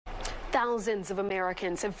Thousands of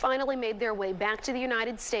Americans have finally made their way back to the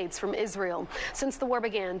United States from Israel. Since the war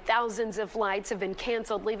began, thousands of flights have been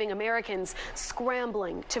canceled, leaving Americans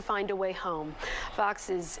scrambling to find a way home.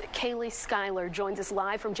 Fox's Kaylee Schuyler joins us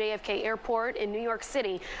live from JFK Airport in New York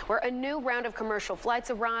City, where a new round of commercial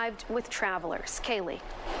flights arrived with travelers. Kaylee.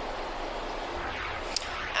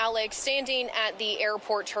 Alex, standing at the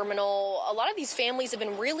airport terminal, a lot of these families have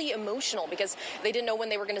been really emotional because they didn't know when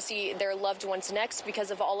they were going to see their loved ones next because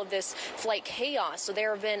of all of this flight chaos. So there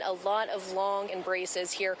have been a lot of long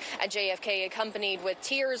embraces here at JFK, accompanied with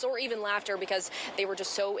tears or even laughter because they were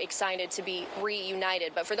just so excited to be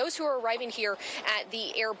reunited. But for those who are arriving here at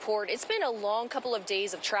the airport, it's been a long couple of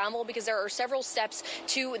days of travel because there are several steps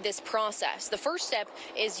to this process. The first step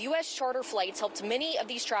is U.S. charter flights helped many of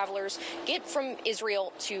these travelers get from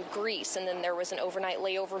Israel to Greece, and then there was an overnight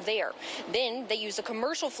layover there. Then they used a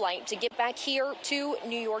commercial flight to get back here to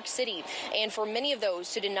New York City. And for many of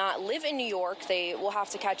those who did not live in New York, they will have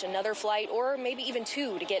to catch another flight or maybe even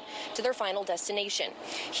two to get to their final destination.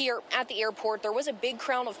 Here at the airport, there was a big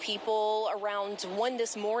crowd of people around 1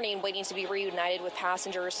 this morning waiting to be reunited with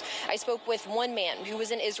passengers. I spoke with one man who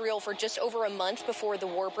was in Israel for just over a month before the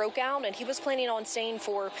war broke out, and he was planning on staying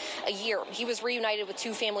for a year. He was reunited with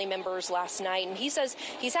two family members last night, and he says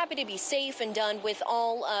he's happy to be safe and done with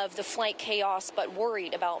all of the flight chaos, but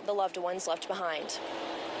worried about the loved ones left behind.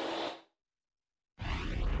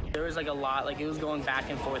 There was a lot, it was going back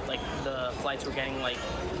and forth, the flights were getting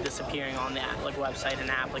disappearing on the website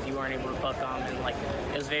and app, you weren't able to book them, and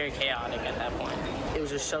it was very chaotic at that point. It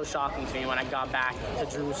was just so shocking to me when I got back to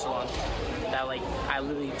Jerusalem that I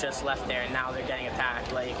literally just left there and now they're getting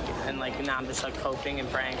attacked, and now I'm just hoping and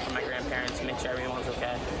praying for my grandparents to make sure everyone's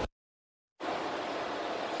okay.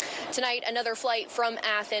 Tonight, another flight from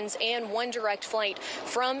Athens and one direct flight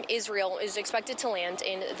from Israel is expected to land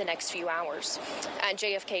in the next few hours. At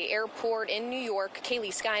JFK Airport in New York,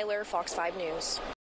 Kaylee Schuyler, Fox 5 News.